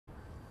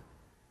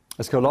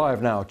Let's go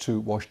live now to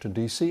Washington,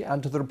 D.C.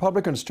 and to the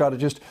Republican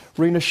strategist,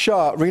 Rina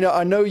Shah. Rina,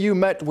 I know you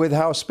met with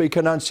House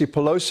Speaker Nancy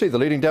Pelosi, the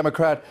leading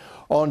Democrat,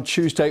 on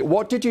Tuesday.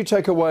 What did you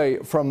take away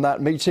from that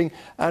meeting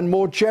and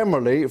more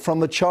generally from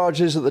the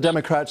charges that the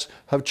Democrats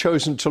have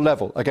chosen to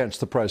level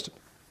against the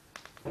president?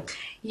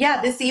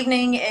 Yeah, this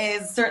evening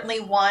is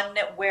certainly one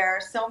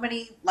where so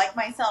many, like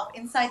myself,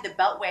 inside the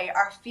Beltway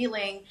are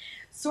feeling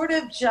sort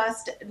of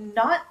just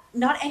not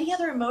any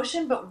other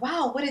emotion, but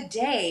wow, what a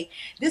day.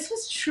 This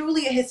was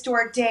truly a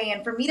historic day.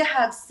 And for me to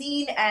have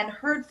seen and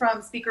heard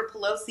from Speaker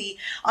Pelosi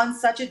on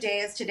such a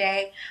day as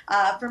today,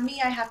 for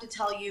me, I have to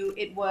tell you,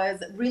 it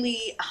was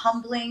really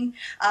humbling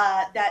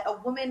that a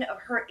woman of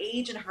her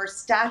age and her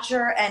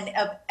stature and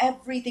of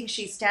everything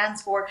she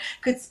stands for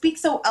could speak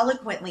so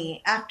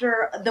eloquently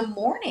after the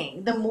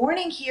morning. The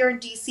morning here in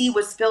D.C.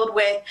 was filled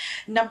with,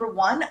 number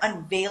one,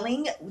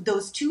 unveiling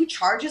those two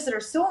charges that are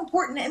so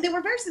important, and they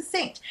were very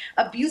succinct: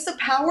 abuse of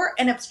power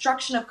and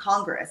obstruction of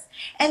Congress.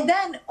 And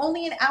then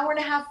only an hour and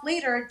a half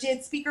later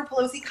did Speaker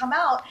Pelosi come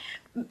out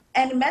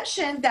and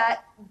mention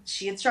that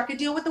she had struck a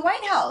deal with the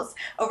White House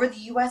over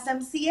the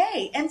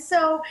USMCA. And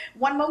so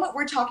one moment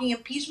we're talking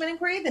impeachment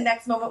inquiry, the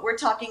next moment we're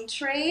talking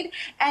trade.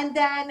 And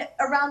then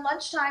around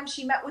lunchtime,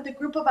 she met with a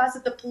group of us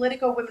at the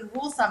Politico Women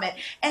Rule Summit.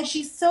 And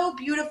she so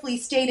beautifully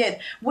stated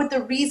what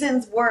the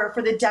reasons were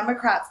for the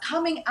Democrats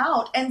coming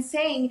out and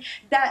saying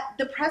that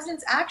the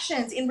president's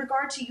actions in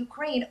regard to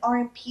Ukraine are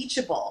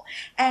impeachable.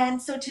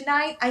 And so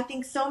tonight, I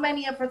think so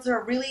many of us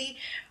are really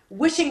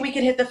wishing we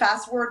could hit the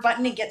fast forward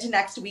button and get to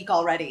next week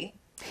already.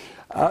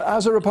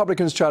 As a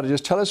Republican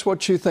strategist, tell us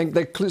what you think.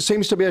 There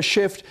seems to be a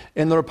shift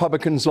in the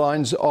Republicans'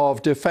 lines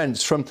of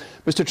defense from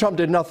Mr. Trump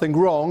did nothing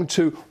wrong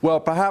to, well,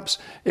 perhaps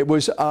it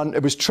was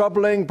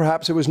troubling,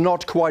 perhaps it was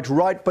not quite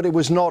right, but it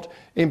was not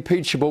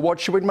impeachable. What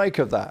should we make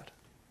of that?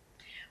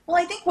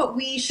 Well, I think what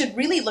we should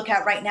really look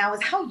at right now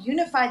is how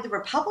unified the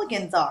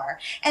Republicans are.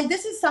 And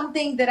this is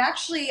something that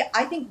actually,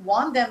 I think,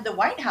 won them the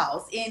White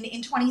House in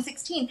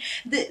 2016.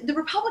 The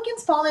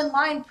Republicans fall in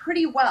line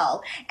pretty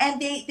well, and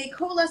they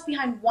coalesce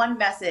behind one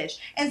message.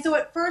 And so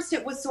at first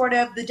it was sort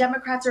of the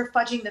Democrats are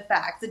fudging the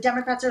facts, the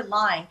Democrats are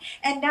lying.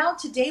 And now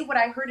today what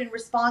I heard in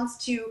response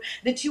to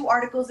the two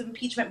articles of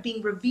impeachment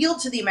being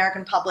revealed to the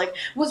American public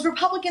was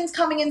Republicans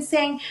coming in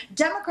saying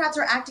Democrats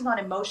are acting on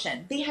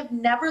emotion. They have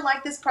never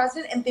liked this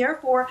president, and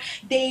therefore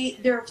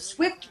their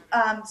swift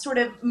sort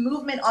of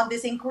movement on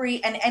this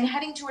inquiry and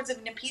heading towards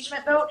an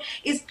impeachment vote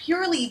is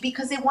purely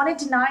because they want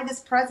to deny this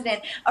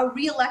president a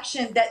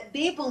re-election that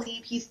they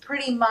believe he's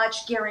pretty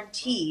much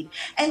guaranteed.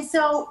 And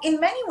so in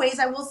many ways,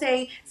 I will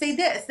say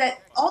this,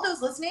 that all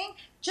those listening,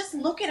 just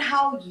look at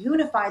how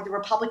unified the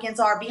Republicans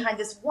are behind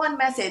this one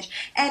message.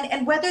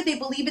 And whether they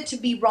believe it to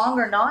be wrong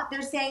or not,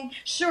 they're saying,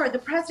 sure, the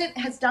president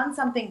has done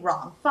something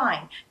wrong,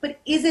 fine, but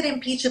is it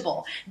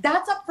impeachable?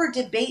 That's up for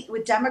debate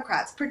with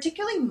Democrats,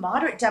 particularly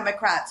moderate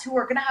Democrats who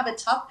are going to have a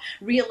tough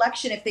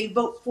re-election if they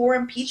vote for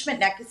impeachment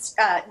next.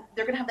 They're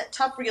going to have that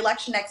tough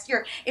re-election next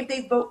year if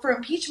they vote for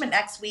impeachment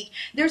next week.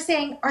 They're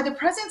saying, are the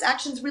president's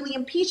actions really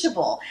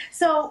impeachable?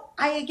 So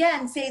I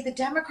again say the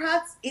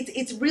Democrats,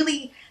 it's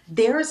really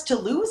theirs to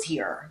lose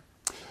here.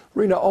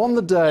 Rina, on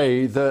the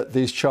day that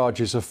these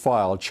charges are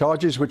filed,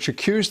 charges which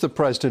accuse the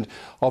president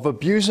of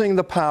abusing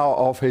the power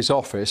of his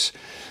office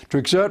to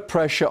exert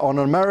pressure on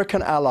an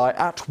American ally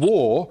at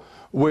war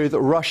with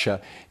Russia.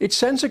 It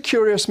sends a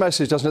curious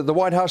message, doesn't it? The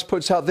White House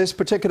puts out this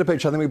particular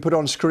picture, I think we put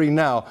on screen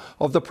now,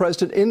 of the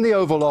president in the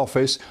Oval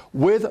Office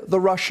with the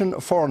Russian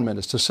Foreign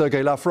Minister,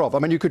 Sergei Lavrov. I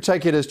mean, you could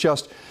take it as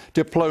just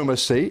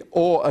diplomacy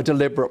or a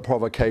deliberate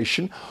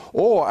provocation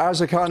or as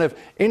a kind of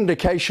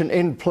indication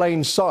in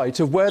plain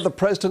sight of where the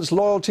president's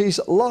loyalties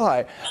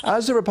lie.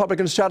 As a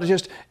Republican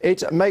strategist,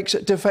 it makes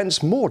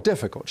defense more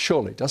difficult,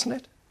 surely, doesn't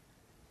it?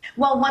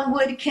 Well, one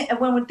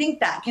would think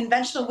that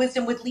conventional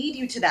wisdom would lead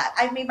you to that.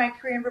 I've made my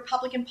career in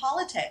Republican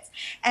politics,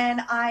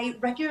 and I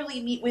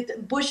regularly meet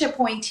with Bush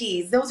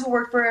appointees, those who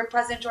worked for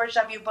President George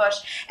W. Bush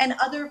and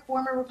other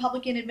former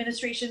Republican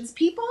administrations.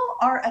 People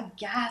are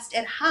aghast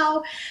at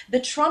how the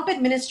Trump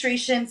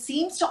administration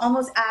seems to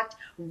almost act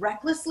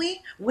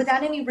recklessly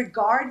without any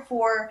regard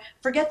for,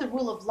 forget the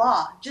rule of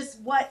law, just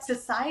what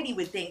society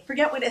would think,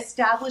 forget what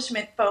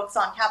establishment folks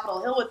on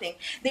Capitol Hill would think.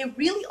 They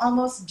really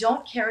almost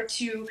don't care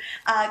to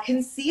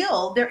conceal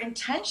their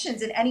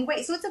intentions in any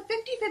way. So it's a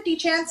 50-50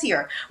 chance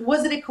here.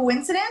 Was it a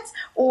coincidence,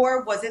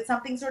 or was it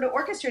something sort of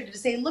orchestrated to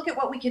say, look at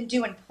what we can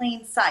do in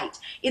plain sight?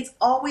 It's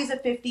always a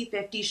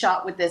 50-50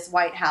 shot with this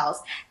White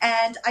House.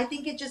 And I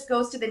think it just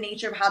goes to the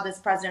nature of how this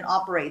president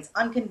operates,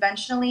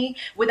 unconventionally,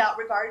 without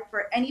regard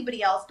for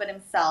anybody else but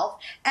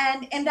himself.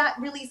 And that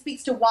really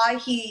speaks to why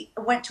he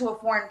went to a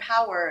foreign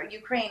power,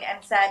 Ukraine,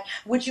 and said,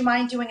 would you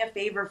mind doing a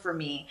favor for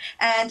me?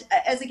 And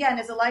as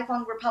a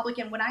lifelong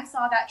Republican, when I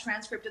saw that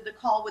transcript of the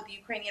call with the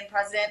Ukrainian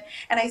president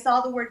and I saw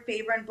the word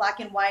favor in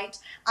black and white,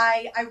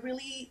 I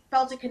really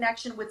felt a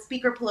connection with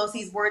Speaker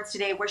Pelosi's words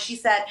today, where she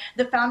said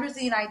the founders of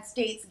the United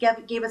States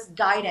gave us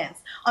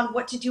guidance on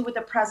what to do with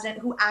a president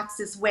who acts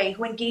this way,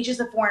 who engages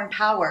a foreign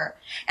power.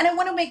 And I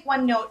want to make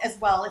one note as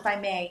well, if I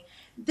may.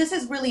 this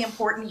is really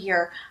important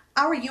here.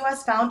 Our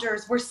U.S.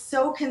 founders were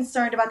so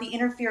concerned about the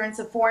interference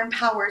of foreign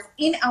powers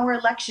in our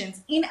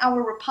elections, in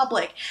our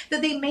republic,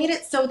 that they made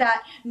it so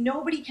that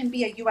nobody can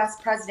be a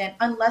U.S. president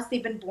unless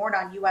they've been born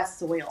on U.S.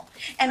 soil.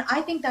 And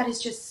I think that is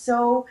just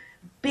so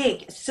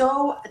big,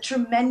 so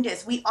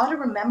tremendous. We ought to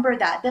remember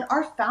that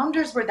our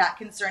founders were that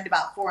concerned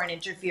about foreign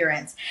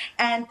interference.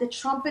 And the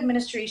Trump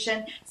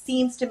administration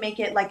seems to make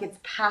it like it's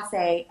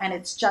passé and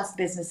it's just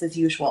business as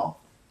usual.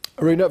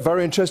 Rina,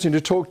 very interesting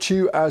to talk to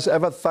you as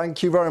ever.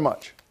 Thank you very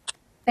much.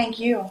 Thank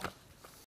you.